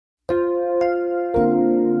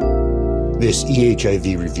This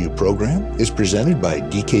EHIV review program is presented by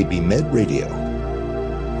DKB Med Radio.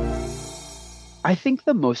 I think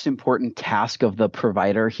the most important task of the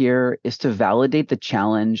provider here is to validate the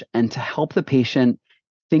challenge and to help the patient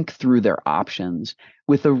think through their options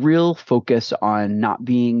with a real focus on not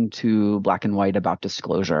being too black and white about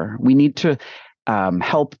disclosure. We need to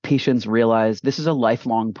help patients realize this is a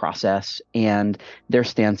lifelong process and their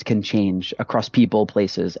stance can change across people,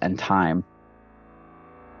 places, and time.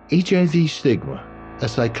 HIV Stigma, a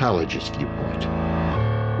Psychologist Viewpoint.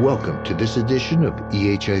 Welcome to this edition of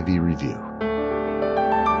EHIV Review.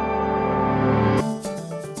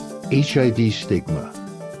 HIV stigma.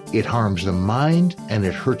 It harms the mind and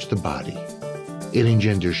it hurts the body. It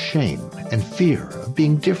engenders shame and fear of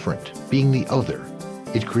being different, being the other.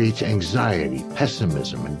 It creates anxiety,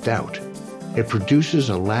 pessimism, and doubt. It produces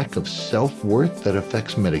a lack of self-worth that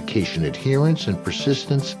affects medication adherence and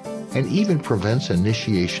persistence, and even prevents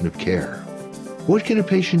initiation of care. What can a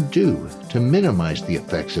patient do to minimize the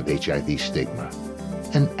effects of HIV stigma?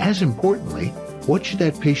 And as importantly, what should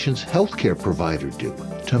that patient's healthcare provider do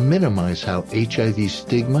to minimize how HIV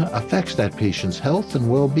stigma affects that patient's health and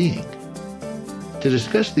well-being? To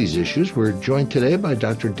discuss these issues, we're joined today by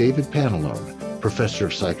Dr. David Pantalone, Professor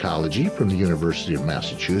of Psychology from the University of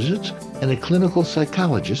Massachusetts and a clinical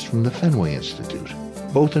psychologist from the Fenway Institute,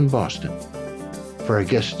 both in Boston. For our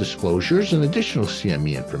guest disclosures and additional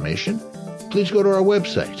CME information, please go to our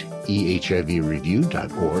website,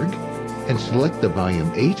 ehivreview.org, and select the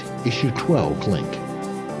Volume 8, Issue 12 link.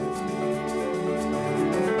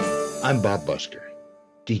 I'm Bob Busker,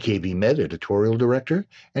 DKB Med Editorial Director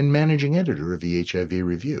and Managing Editor of EHIV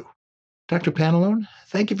Review. Dr. Pantalone,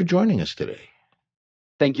 thank you for joining us today.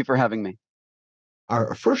 Thank you for having me.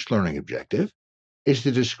 Our first learning objective is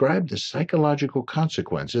to describe the psychological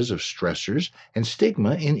consequences of stressors and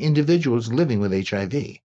stigma in individuals living with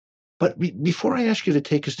HIV. But before I ask you to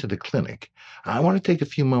take us to the clinic, I want to take a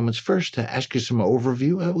few moments first to ask you some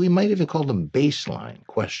overview, we might even call them baseline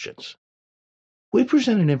questions. We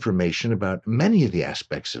presented information about many of the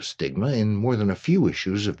aspects of stigma in more than a few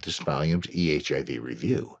issues of this volume's EHIV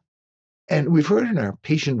review. And we've heard in our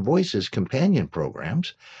Patient Voices companion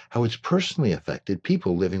programs how it's personally affected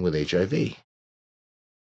people living with HIV.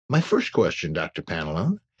 My first question, Dr.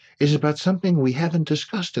 Pantalone, is about something we haven't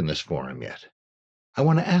discussed in this forum yet. I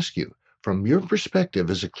want to ask you, from your perspective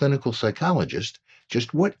as a clinical psychologist,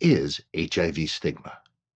 just what is HIV stigma?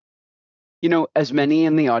 You know, as many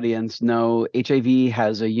in the audience know, HIV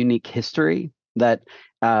has a unique history that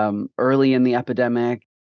early in the epidemic,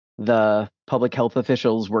 the public health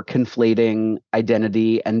officials were conflating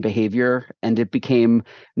identity and behavior, and it became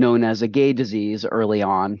known as a gay disease early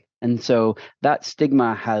on. And so that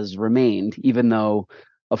stigma has remained, even though,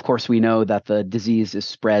 of course, we know that the disease is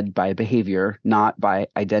spread by behavior, not by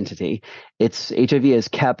identity. HIV has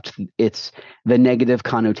kept the negative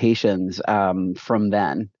connotations from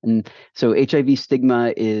then. And so HIV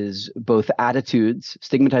stigma is both attitudes,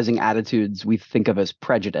 stigmatizing attitudes we think of as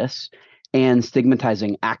prejudice, and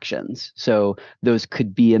stigmatizing actions. So those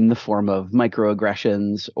could be in the form of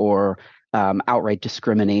microaggressions or outright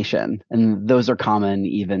discrimination. And those are common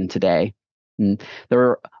even today. And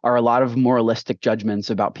there are a lot of moralistic judgments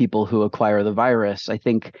about people who acquire the virus, I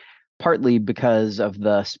think partly because of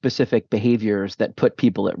the specific behaviors that put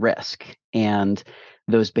people at risk. And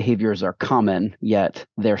those behaviors are common, yet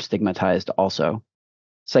they're stigmatized also.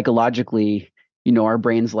 Psychologically, you know, our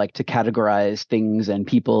brains like to categorize things and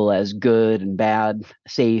people as good and bad,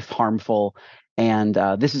 safe, harmful. And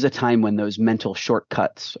this is a time when those mental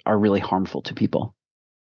shortcuts are really harmful to people.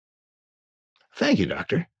 Thank you,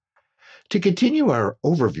 Doctor. To continue our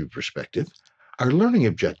overview perspective, our learning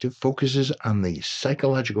objective focuses on the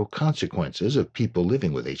psychological consequences of people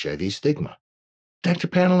living with HIV stigma. Dr.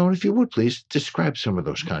 Pantalone, if you would please describe some of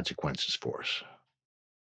those consequences for us.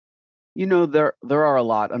 You know, there are a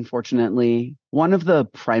lot, unfortunately. One of the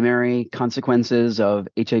primary consequences of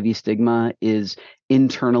HIV stigma is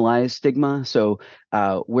internalized stigma. So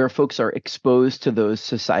where folks are exposed to those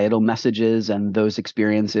societal messages and those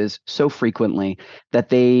experiences so frequently that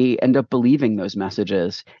they end up believing those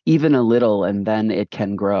messages, even a little, and then it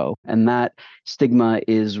can grow. And that stigma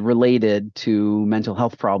is related to mental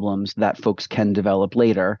health problems that folks can develop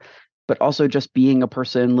later. But also just being a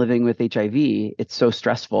person living with HIV, it's so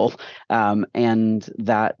stressful, and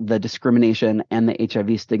that the discrimination and the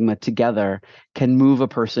HIV stigma together can move a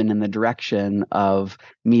person in the direction of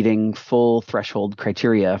meeting full threshold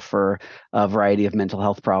criteria for a variety of mental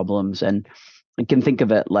health problems. And you can think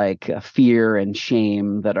of it like fear and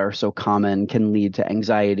shame that are so common can lead to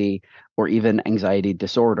anxiety or even anxiety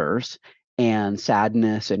disorders. and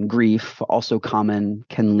sadness and grief, also common,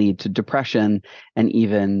 can lead to depression and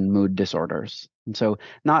even mood disorders. And so,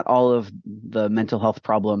 not all of the mental health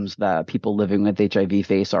problems that people living with HIV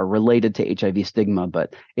face are related to HIV stigma,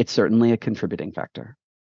 but it's certainly a contributing factor.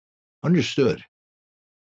 Understood.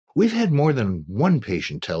 We've had more than one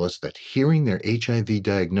patient tell us that hearing their HIV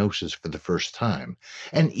diagnosis for the first time,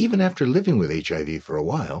 and even after living with HIV for a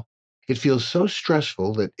while, it feels so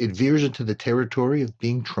stressful that it veers into the territory of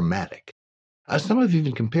being traumatic. Some have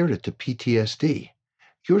even compared it to PTSD.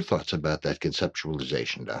 Your thoughts about that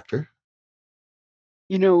conceptualization, Doctor?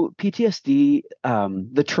 PTSD,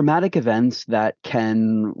 the traumatic events that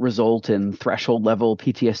can result in threshold level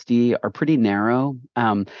PTSD are pretty narrow.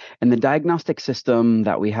 And the diagnostic system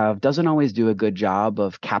that we have doesn't always do a good job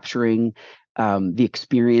of capturing the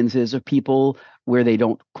experiences of people where they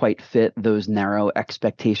don't quite fit those narrow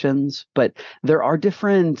expectations. But there are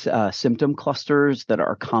different symptom clusters that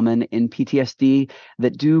are common in PTSD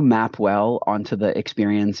that do map well onto the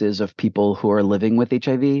experiences of people who are living with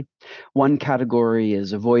HIV. One category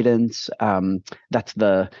is avoidance. That's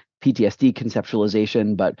the PTSD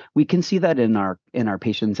conceptualization, but we can see that in our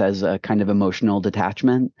patients as a kind of emotional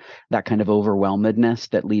detachment, that kind of overwhelmedness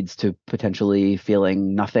that leads to potentially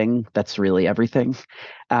feeling nothing. That's really everything.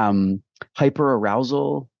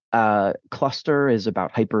 Hyperarousal cluster is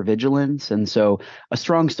about hypervigilance, and so a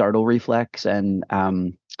strong startle reflex and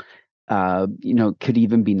could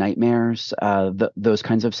even be nightmares, those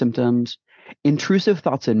kinds of symptoms. Intrusive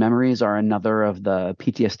thoughts and memories are another of the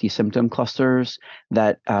PTSD symptom clusters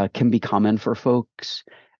that can be common for folks,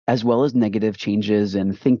 as well as negative changes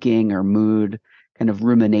in thinking or mood, kind of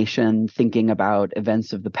rumination, thinking about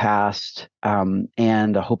events of the past,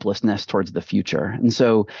 and a hopelessness towards the future. And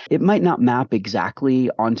so it might not map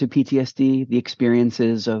exactly onto PTSD, the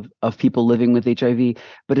experiences of people living with HIV,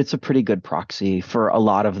 but it's a pretty good proxy for a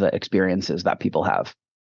lot of the experiences that people have.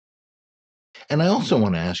 And I also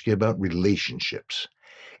want to ask you about relationships.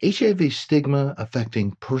 HIV stigma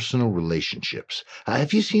affecting personal relationships.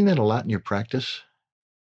 Have you seen that a lot in your practice?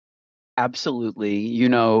 Absolutely.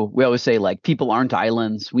 We always say like people aren't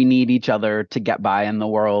islands. We need each other to get by in the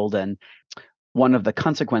world. And one of the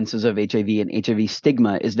consequences of HIV and HIV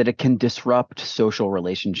stigma is that it can disrupt social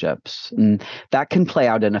relationships. And that can play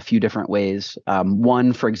out in a few different ways.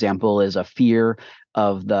 One, for example, is a fear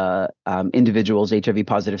of the individual's HIV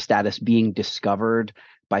positive status being discovered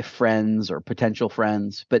by friends or potential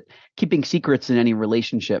friends. But keeping secrets in any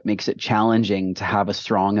relationship makes it challenging to have a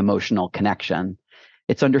strong emotional connection.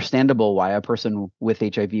 It's understandable why a person with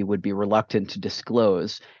HIV would be reluctant to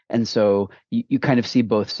disclose. And so you kind of see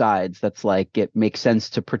both sides. That's like it makes sense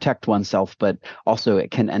to protect oneself, but also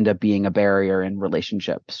it can end up being a barrier in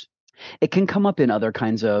relationships. It can come up in other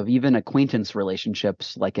kinds of even acquaintance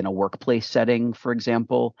relationships, like in a workplace setting, for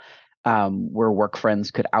example, where work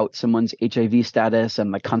friends could out someone's HIV status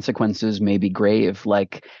and the consequences may be grave,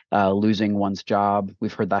 like losing one's job.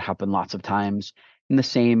 We've heard that happen lots of times. And the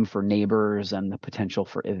same for neighbors and the potential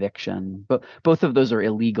for eviction. But both of those are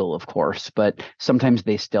illegal, of course, but sometimes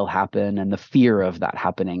they still happen, and the fear of that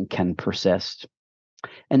happening can persist.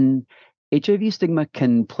 And HIV stigma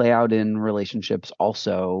can play out in relationships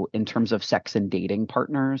also in terms of sex and dating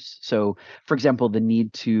partners. So, for example, the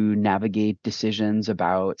need to navigate decisions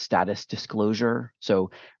about status disclosure,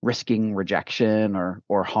 so risking rejection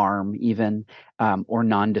or harm even, or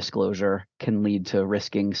non-disclosure can lead to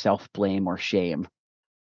risking self-blame or shame.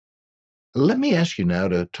 Let me ask you now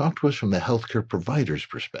to talk to us from the healthcare provider's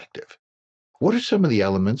perspective. What are some of the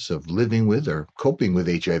elements of living with or coping with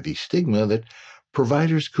HIV stigma that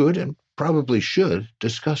providers could and probably should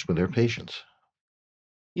discuss with their patients?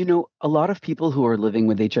 A lot of people who are living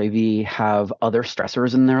with HIV have other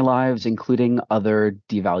stressors in their lives, including other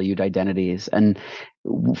devalued identities. And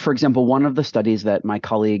for example, one of the studies that my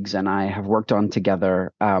colleagues and I have worked on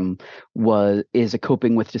together is a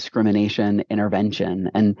coping with discrimination intervention.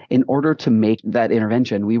 And in order to make that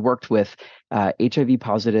intervention, we worked with HIV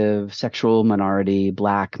positive, sexual minority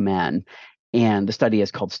Black men. And the study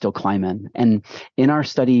is called Still Climbing. And in our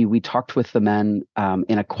study, we talked with the men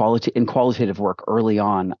in qualitative work early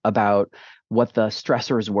on about what the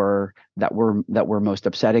stressors were that were most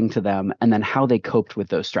upsetting to them, and then how they coped with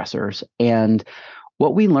those stressors. And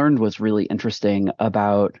what we learned was really interesting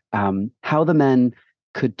about how the men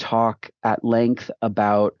could talk at length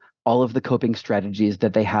about all of the coping strategies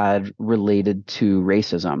that they had related to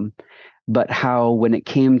racism, but how when it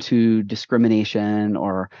came to discrimination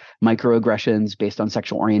or microaggressions based on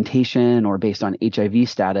sexual orientation or based on HIV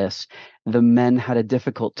status, the men had a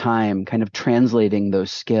difficult time kind of translating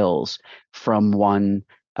those skills from one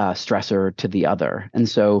stressor to the other. And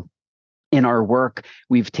so in our work,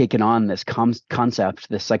 we've taken on this concept,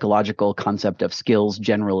 this psychological concept of skills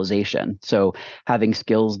generalization. So having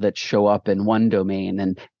skills that show up in one domain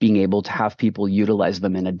and being able to have people utilize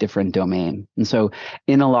them in a different domain. And so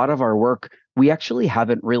in a lot of our work, we actually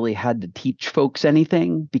haven't really had to teach folks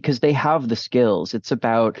anything because they have the skills. It's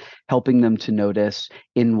about helping them to notice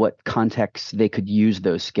in what contexts they could use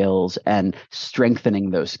those skills and strengthening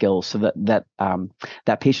those skills so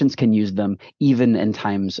that patients can use them even in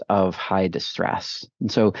times of high distress.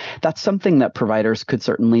 And so that's something that providers could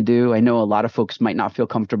certainly do. I know a lot of folks might not feel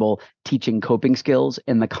comfortable teaching coping skills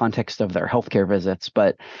in the context of their healthcare visits,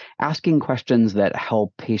 but asking questions that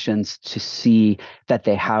help patients to see that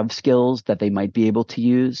they have skills that they might be able to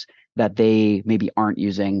use that they maybe aren't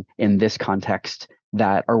using in this context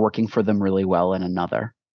that are working for them really well in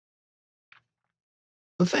another.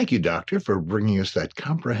 Well, thank you, Doctor, for bringing us that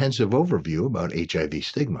comprehensive overview about HIV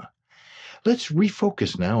stigma. Let's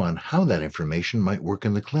refocus now on how that information might work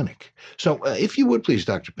in the clinic. So, if you would please,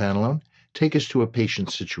 Dr. Pantalone, take us to a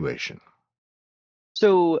patient situation.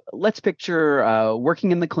 So let's picture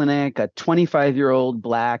working in the clinic, a 25-year-old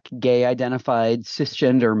Black, gay identified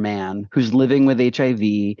cisgender man who's living with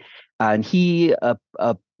HIV. And he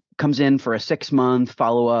comes in for a 6-month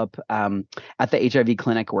follow-up at the HIV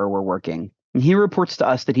clinic where we're working. And he reports to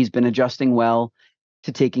us that he's been adjusting well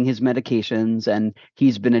to taking his medications, and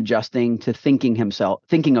he's been adjusting to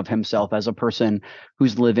thinking of himself as a person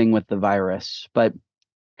who's living with the virus. But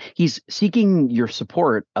he's seeking your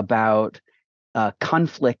support about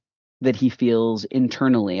conflict that he feels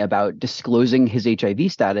internally about disclosing his HIV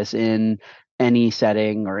status in any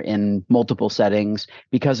setting or in multiple settings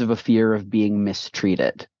because of a fear of being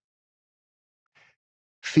mistreated.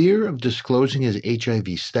 Fear of disclosing his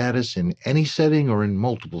HIV status in any setting or in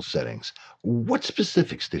multiple settings. What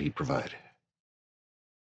specifics did he provide?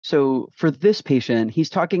 So for this patient, he's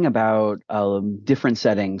talking about different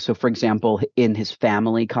settings. So for example, in his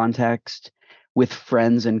family context, with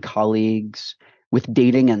friends and colleagues, with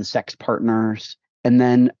dating and sex partners, and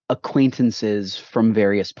then acquaintances from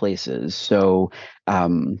various places. So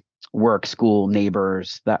work, school,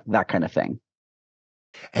 neighbors, that kind of thing.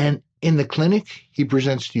 And in the clinic, he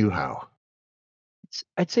presents to you how?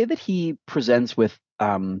 I'd say that he presents with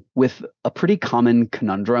a pretty common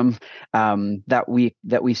conundrum that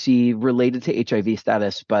we see related to HIV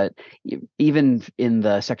status, but even in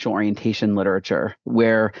the sexual orientation literature,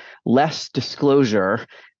 where less disclosure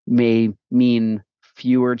may mean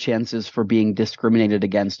fewer chances for being discriminated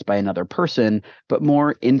against by another person, but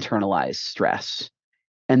more internalized stress.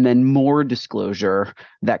 And then more disclosure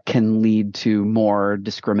that can lead to more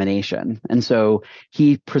discrimination. And so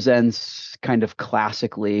he presents kind of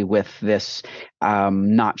classically with this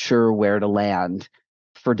not sure where to land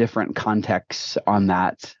for different contexts on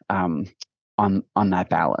that on that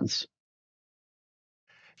balance.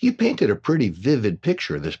 You painted a pretty vivid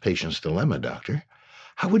picture of this patient's dilemma, Doctor.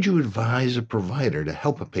 How would you advise a provider to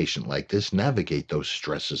help a patient like this navigate those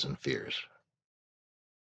stresses and fears?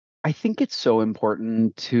 I think it's so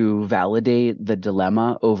important to validate the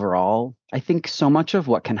dilemma overall. I think so much of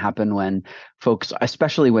what can happen when folks,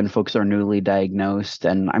 especially when folks are newly diagnosed,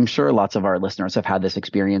 and I'm sure lots of our listeners have had this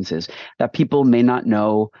experience, is that people may not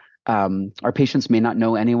know, our patients may not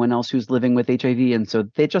know anyone else who's living with HIV. And so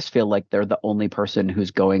they just feel like they're the only person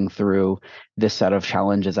who's going through this set of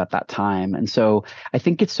challenges at that time. And so I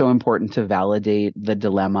think it's so important to validate the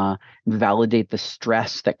dilemma, validate the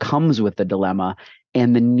stress that comes with the dilemma,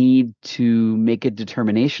 and the need to make a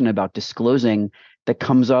determination about disclosing that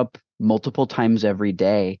comes up multiple times every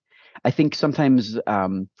day. I think sometimes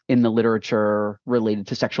in the literature related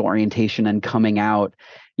to sexual orientation and coming out,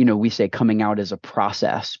 we say coming out is a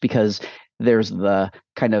process because there's the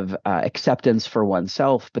kind of acceptance for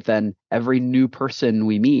oneself, but then every new person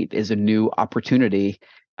we meet is a new opportunity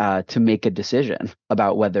to make a decision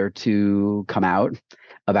about whether to come out,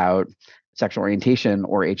 about sexual orientation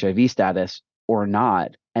or HIV status or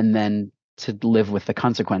not, and then to live with the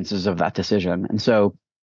consequences of that decision. And so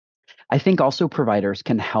I think also providers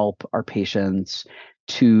can help our patients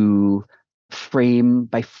to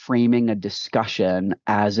framing a discussion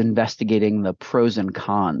as investigating the pros and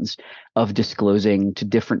cons of disclosing to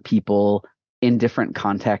different people in different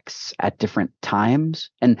contexts at different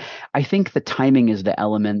times. And I think the timing is the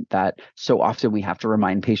element that so often we have to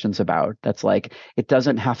remind patients about. That's like, it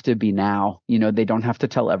doesn't have to be now. They don't have to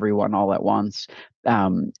tell everyone all at once.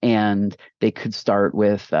 And they could start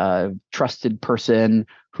with a trusted person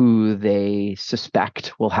who they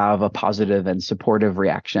suspect will have a positive and supportive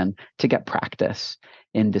reaction to get practice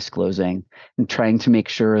in disclosing and trying to make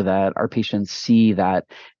sure that our patients see that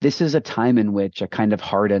this is a time in which a kind of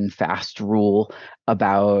hard and fast rule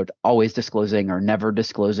about always disclosing or never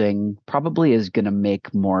disclosing probably is going to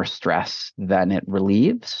make more stress than it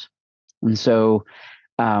relieves. And so,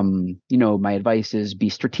 my advice is be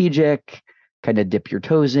strategic, kind of dip your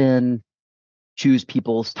toes in, choose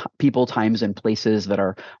people, times, and places that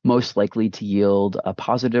are most likely to yield a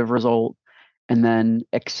positive result, and then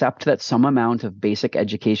accept that some amount of basic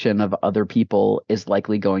education of other people is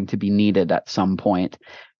likely going to be needed at some point.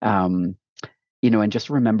 Um, and just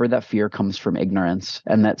remember that fear comes from ignorance,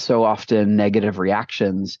 and that so often negative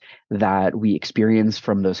reactions that we experience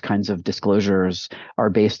from those kinds of disclosures are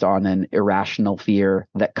based on an irrational fear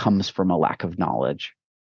that comes from a lack of knowledge.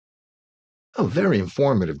 Oh, very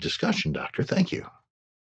informative discussion, Doctor. Thank you.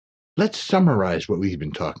 Let's summarize what we've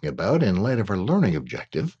been talking about in light of our learning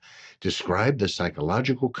objective. Describe the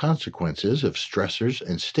psychological consequences of stressors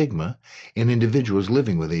and stigma in individuals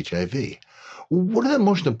living with HIV. What are the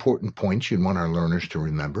most important points you'd want our learners to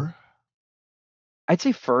remember? I'd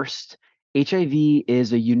say first, HIV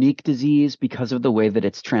is a unique disease because of the way that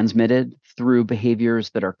it's transmitted through behaviors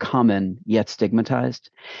that are common yet stigmatized,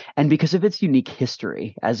 and because of its unique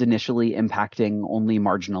history as initially impacting only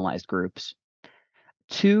marginalized groups.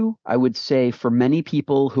 Two, I would say for many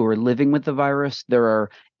people who are living with the virus, there are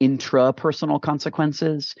intrapersonal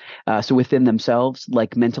consequences. So within themselves,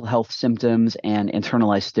 like mental health symptoms and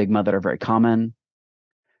internalized stigma that are very common.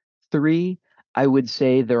 Three, I would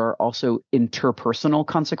say there are also interpersonal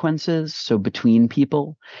consequences, so between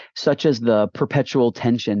people, such as the perpetual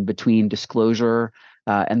tension between disclosure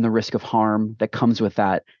and the risk of harm that comes with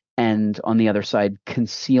that, and on the other side,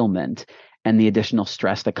 concealment and the additional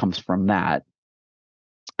stress that comes from that.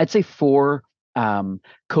 I'd say four,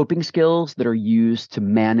 coping skills that are used to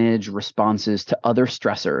manage responses to other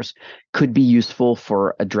stressors could be useful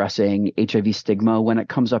for addressing HIV stigma when it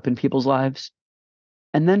comes up in people's lives.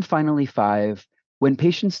 And then finally, five, when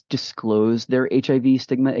patients disclose their HIV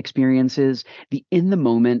stigma experiences, the in the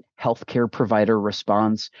moment healthcare provider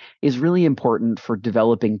response is really important for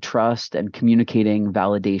developing trust and communicating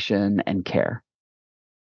validation and care.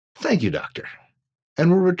 Thank you, Doctor. And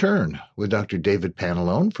we'll return with Dr. David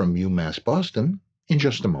Panalone from UMass Boston in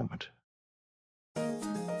just a moment.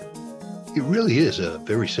 It really is a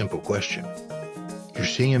very simple question. You're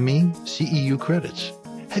seeing me, CEU credits.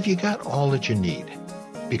 Have you got all that you need?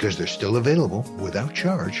 Because they're still available without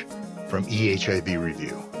charge from eHIV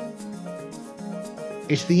Review.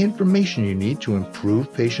 It's the information you need to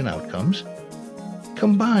improve patient outcomes,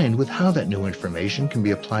 combined with how that new information can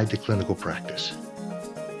be applied to clinical practice.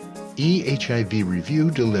 eHIV Review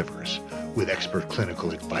delivers with expert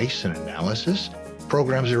clinical advice and analysis.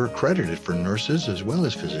 Programs are accredited for nurses as well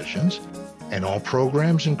as physicians, and all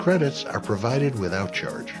programs and credits are provided without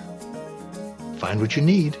charge. Find what you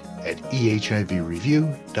need at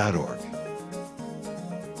ehivreview.org.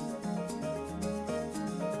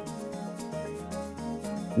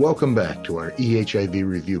 Welcome back to our eHIV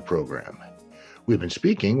Review program. We've been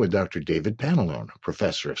speaking with Dr. David Panalone,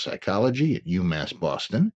 professor of psychology at UMass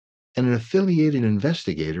Boston and an affiliated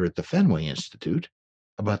investigator at the Fenway Institute,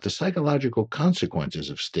 about the psychological consequences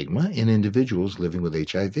of stigma in individuals living with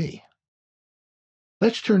HIV.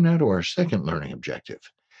 Let's turn now to our second learning objective.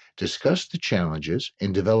 Discuss the challenges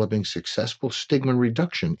in developing successful stigma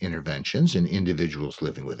reduction interventions in individuals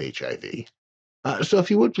living with HIV. So if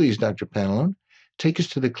you would please, Dr. Panalone, take us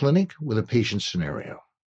to the clinic with a patient scenario.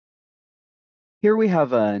 Here we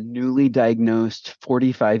have a newly diagnosed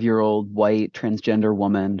 45-year-old white transgender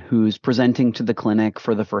woman who's presenting to the clinic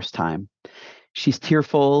for the first time. She's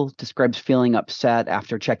tearful, describes feeling upset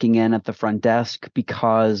after checking in at the front desk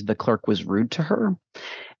because the clerk was rude to her.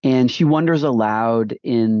 And she wonders aloud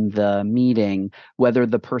in the meeting whether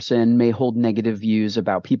the person may hold negative views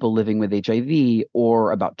about people living with HIV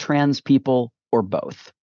or about trans people or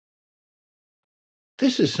both.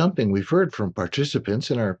 This is something we've heard from participants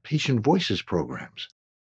in our Patient Voices programs.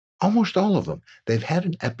 Almost all of them, they've had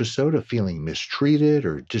an episode of feeling mistreated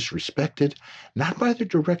or disrespected, not by their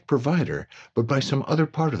direct provider, but by some other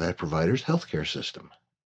part of that provider's healthcare system.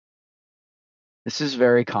 This is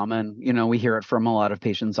very common. We hear it from a lot of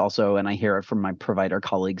patients also, and I hear it from my provider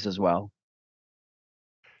colleagues as well.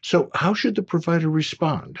 So how should the provider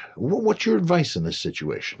respond? What's your advice in this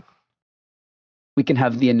situation? We can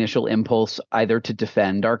have the initial impulse either to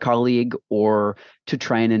defend our colleague or to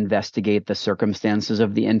try and investigate the circumstances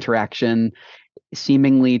of the interaction,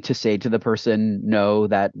 seemingly to say to the person, no,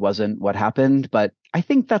 that wasn't what happened. But I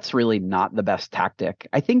think that's really not the best tactic.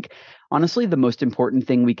 I think, honestly, the most important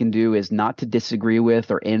thing we can do is not to disagree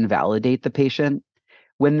with or invalidate the patient.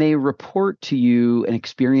 When they report to you an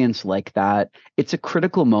experience like that, it's a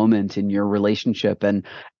critical moment in your relationship and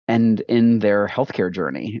in their healthcare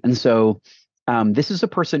journey. And so This is a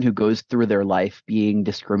person who goes through their life being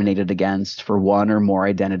discriminated against for one or more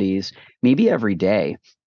identities, maybe every day.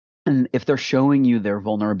 And if they're showing you their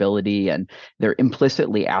vulnerability and they're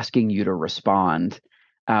implicitly asking you to respond,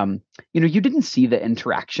 um, you didn't see the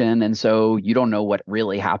interaction, and so you don't know what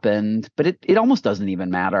really happened, but it almost doesn't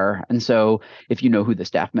even matter. And so if you know who the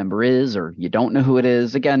staff member is or you don't know who it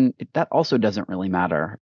is, again, that also doesn't really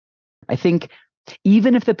matter. I think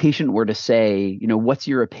even if the patient were to say, what's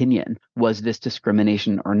your opinion? Was this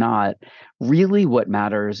discrimination or not? Really, what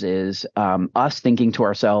matters is us thinking to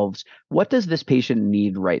ourselves, what does this patient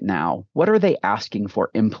need right now? What are they asking for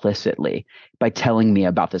implicitly by telling me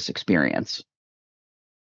about this experience?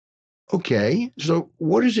 Okay, so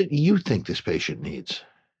what is it you think this patient needs?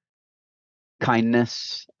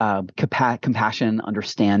 Kindness, compassion,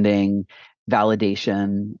 understanding,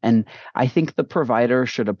 validation. And I think the provider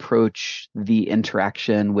should approach the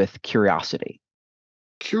interaction with curiosity.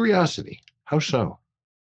 Curiosity. How so?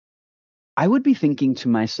 I would be thinking to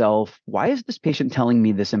myself, why is this patient telling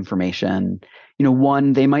me this information?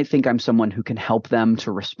 One, they might think I'm someone who can help them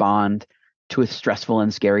to respond to a stressful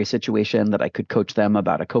and scary situation that I could coach them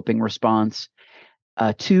about a coping response.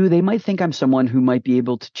 Two, they might think I'm someone who might be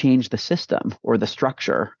able to change the system or the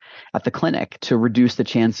structure at the clinic to reduce the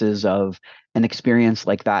chances of an experience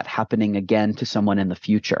like that happening again to someone in the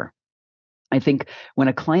future. I think when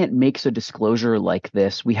a client makes a disclosure like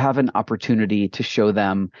this, we have an opportunity to show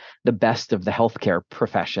them the best of the healthcare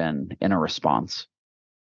profession in a response.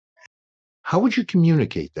 How would you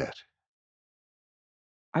communicate that?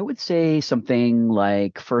 I would say something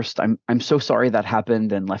like, first, I'm so sorry that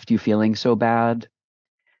happened and left you feeling so bad.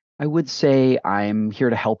 I would say I'm here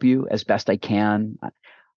to help you as best I can.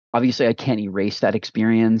 Obviously, I can't erase that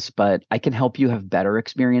experience, but I can help you have better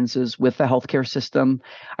experiences with the healthcare system.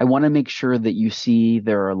 I want to make sure that you see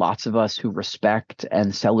there are lots of us who respect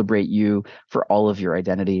and celebrate you for all of your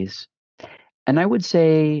identities. And I would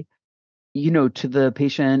say, to the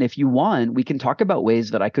patient, if you want, we can talk about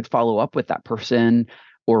ways that I could follow up with that person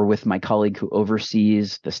or with my colleague who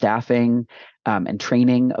oversees the staffing and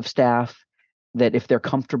training of staff. That if they're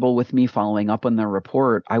comfortable with me following up on their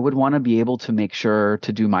report, I would want to be able to make sure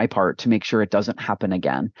to do my part to make sure it doesn't happen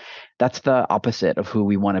again. That's the opposite of who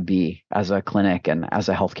we want to be as a clinic and as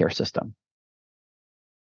a healthcare system.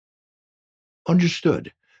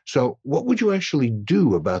 Understood. So, what would you actually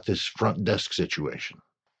do about this front desk situation?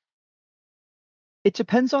 It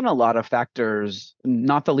depends on a lot of factors,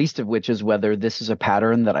 not the least of which is whether this is a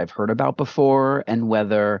pattern that I've heard about before and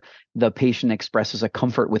whether the patient expresses a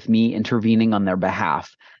comfort with me intervening on their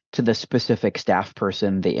behalf to the specific staff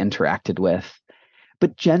person they interacted with.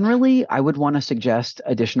 But generally, I would want to suggest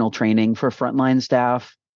additional training for frontline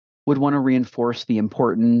staff, would want to reinforce the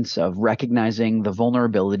importance of recognizing the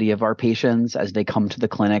vulnerability of our patients as they come to the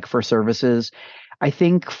clinic for services. I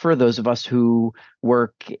think for those of us who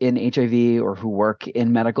work in HIV or who work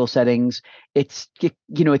in medical settings, it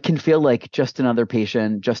can feel like just another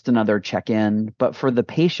patient, just another check-in. But for the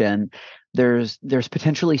patient, there's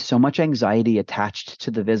potentially so much anxiety attached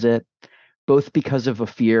to the visit, both because of a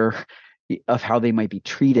fear of how they might be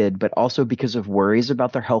treated, but also because of worries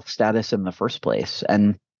about their health status in the first place.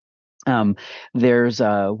 And um, there's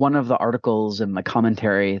one of the articles in the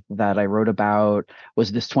commentary that I wrote about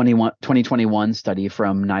was this 2021 study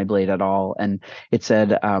from Nyblade et al. And it said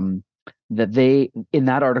that in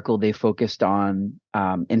that article, they focused on,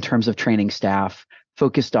 in terms of training staff,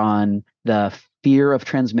 focused on the fear of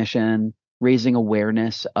transmission, raising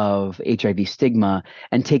awareness of HIV stigma,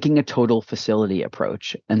 and taking a total facility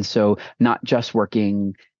approach. And so not just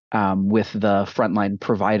working with the frontline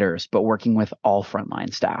providers, but working with all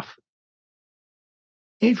frontline staff.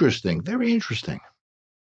 Interesting, very interesting.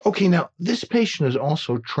 Okay, now this patient is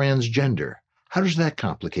also transgender. How does that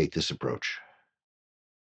complicate this approach?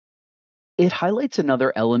 It highlights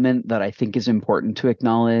another element that I think is important to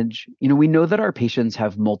acknowledge. We know that our patients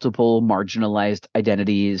have multiple marginalized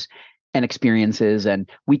identities and experiences, and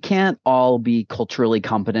we can't all be culturally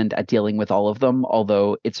competent at dealing with all of them,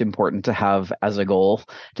 although it's important to have as a goal,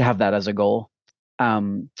 to have that as a goal.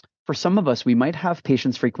 Um, for some of us, we might have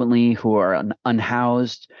patients frequently who are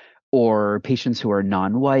unhoused, or patients who are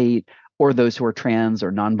non-white, or those who are trans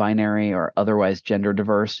or non-binary or otherwise gender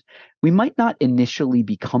diverse. We might not initially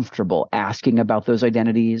be comfortable asking about those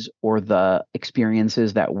identities or the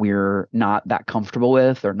experiences that we're not that comfortable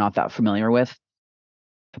with or not that familiar with.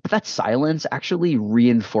 But that silence actually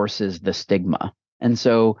reinforces the stigma. And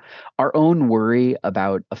so our own worry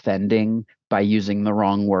about offending by using the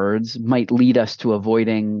wrong words might lead us to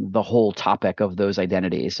avoiding the whole topic of those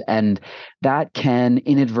identities. And that can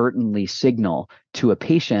inadvertently signal to a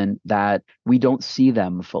patient that we don't see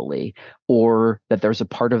them fully, or that there's a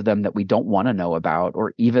part of them that we don't want to know about,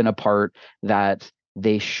 or even a part that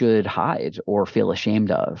they should hide or feel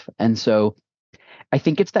ashamed of. And so I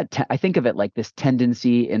think it's I think of it like this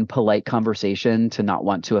tendency in polite conversation to not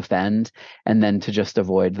want to offend and then to just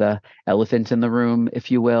avoid the elephant in the room, if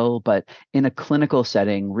you will. But in a clinical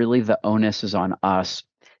setting, really the onus is on us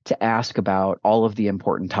to ask about all of the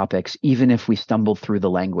important topics, even if we stumble through the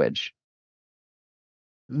language.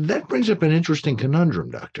 That brings up an interesting conundrum,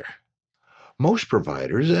 Doctor. Most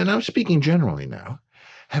providers, and I'm speaking generally now,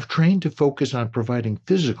 have trained to focus on providing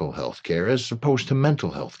physical health care as opposed to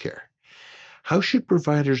mental health care. How should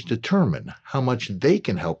providers determine how much they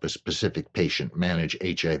can help a specific patient manage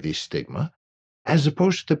HIV stigma, as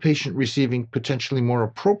opposed to the patient receiving potentially more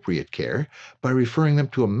appropriate care by referring them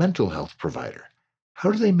to a mental health provider?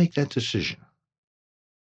 How do they make that decision?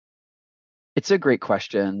 It's a great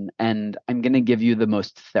question, and I'm going to give you the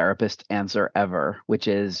most therapist answer ever, which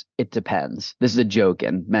is it depends. This is a joke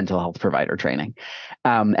in mental health provider training.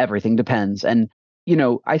 Everything depends. And,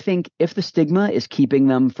 I think if the stigma is keeping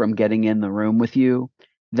them from getting in the room with you,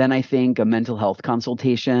 then I think a mental health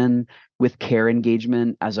consultation with care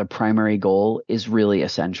engagement as a primary goal is really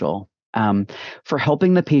essential. For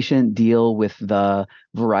helping the patient deal with the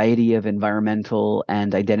variety of environmental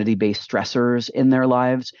and identity based stressors in their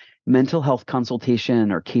lives, mental health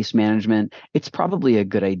consultation or case management, it's probably a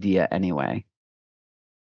good idea anyway.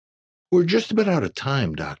 We're just about out of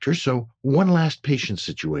time, Doctor, so one last patient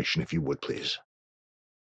situation, if you would, please.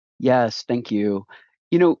 Yes, thank you.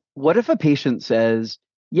 What if a patient says,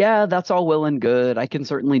 yeah, that's all well and good. I can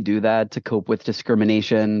certainly do that to cope with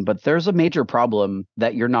discrimination, but there's a major problem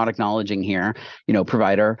that you're not acknowledging here,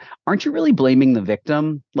 provider. Aren't you really blaming the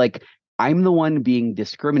victim? Like, I'm the one being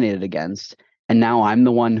discriminated against, and now I'm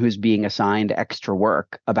the one who's being assigned extra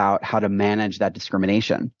work about how to manage that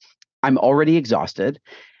discrimination. I'm already exhausted,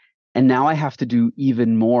 and now I have to do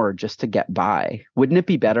even more just to get by. Wouldn't it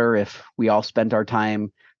be better if we all spent our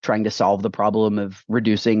time trying to solve the problem of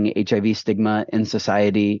reducing HIV stigma in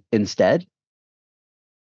society instead?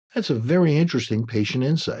 That's a very interesting patient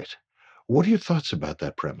insight. What are your thoughts about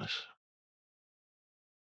that premise?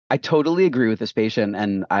 I totally agree with this patient,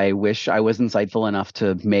 and I wish I was insightful enough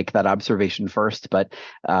to make that observation first. But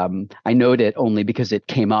I note it only because it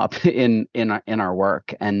came up in our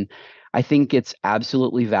work, and I think it's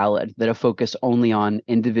absolutely valid that a focus only on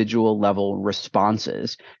individual level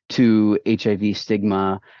responses to HIV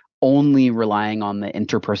stigma, only relying on the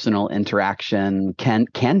interpersonal interaction,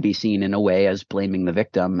 can be seen in a way as blaming the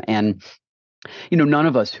victim. And none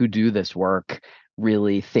of us who do this work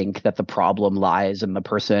really think that the problem lies in the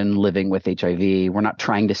person living with HIV. We're not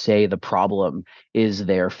trying to say the problem is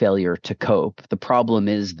their failure to cope. The problem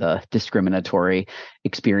is the discriminatory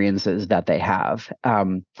experiences that they have.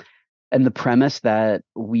 And the premise that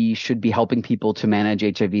we should be helping people to manage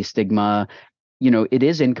HIV stigma, it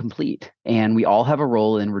is incomplete. And we all have a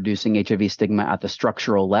role in reducing HIV stigma at the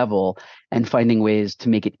structural level and finding ways to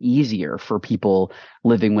make it easier for people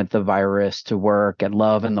living with the virus to work and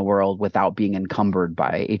love in the world without being encumbered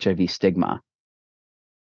by HIV stigma.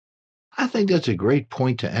 I think that's a great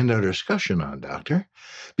point to end our discussion on, Doctor,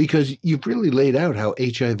 because you've really laid out how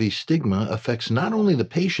HIV stigma affects not only the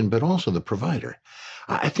patient but also the provider.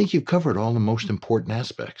 I think you've covered all the most important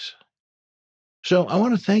aspects. So I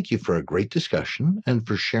want to thank you for a great discussion and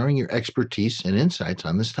for sharing your expertise and insights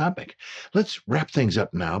on this topic. Let's wrap things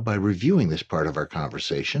up now by reviewing this part of our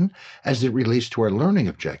conversation as it relates to our learning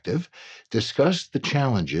objective. Discuss the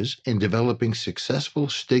challenges in developing successful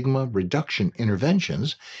stigma reduction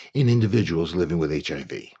interventions in individuals living with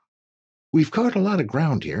HIV. We've covered a lot of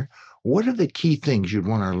ground here. What are the key things you'd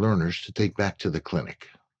want our learners to take back to the clinic?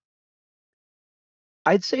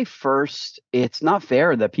 I'd say first, it's not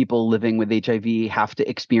fair that people living with HIV have to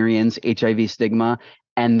experience HIV stigma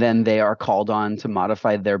and then they are called on to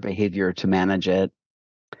modify their behavior to manage it.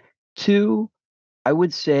 Two, I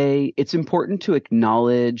would say it's important to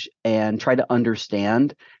acknowledge and try to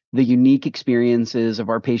understand the unique experiences of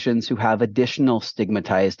our patients who have additional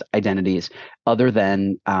stigmatized identities other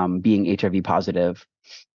than being HIV positive.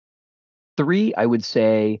 Three, I would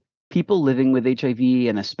say people living with HIV,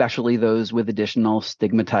 and especially those with additional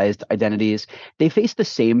stigmatized identities, they face the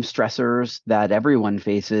same stressors that everyone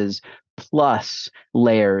faces, plus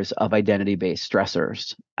layers of identity-based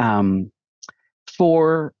stressors.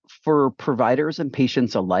 For providers and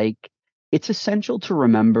patients alike, it's essential to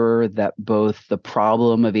remember that both the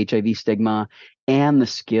problem of HIV stigma and the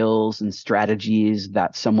skills and strategies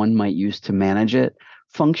that someone might use to manage it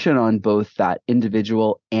function on both that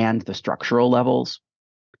individual and the structural levels.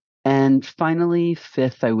 And finally,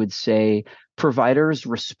 fifth, I would say providers'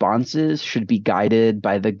 responses should be guided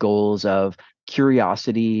by the goals of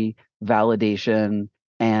curiosity, validation,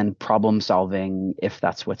 and problem solving if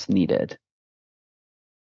that's what's needed.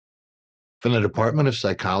 From the Department of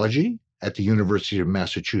Psychology at the University of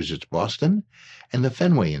Massachusetts, Boston, and the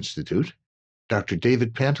Fenway Institute, Dr.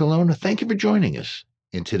 David Pantalone, thank you for joining us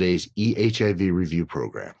in today's EHIV Review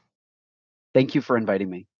program. Thank you for inviting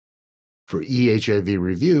me. For EHIV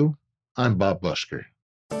Review, I'm Bob Busker.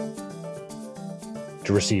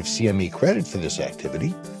 To receive CME credit for this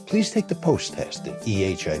activity, please take the post test at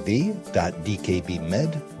ehiv.dkbmed.com.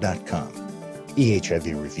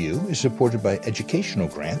 EHIV Review is supported by educational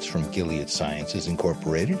grants from Gilead Sciences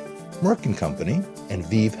Incorporated, Merck & Company, and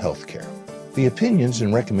ViiV Healthcare. The opinions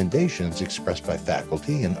and recommendations expressed by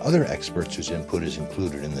faculty and other experts whose input is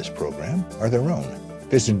included in this program are their own.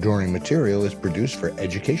 This enduring material is produced for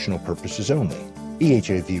educational purposes only.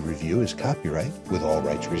 EHIV Review is copyright, with all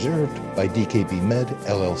rights reserved, by DKB Med,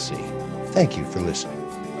 LLC. Thank you for listening.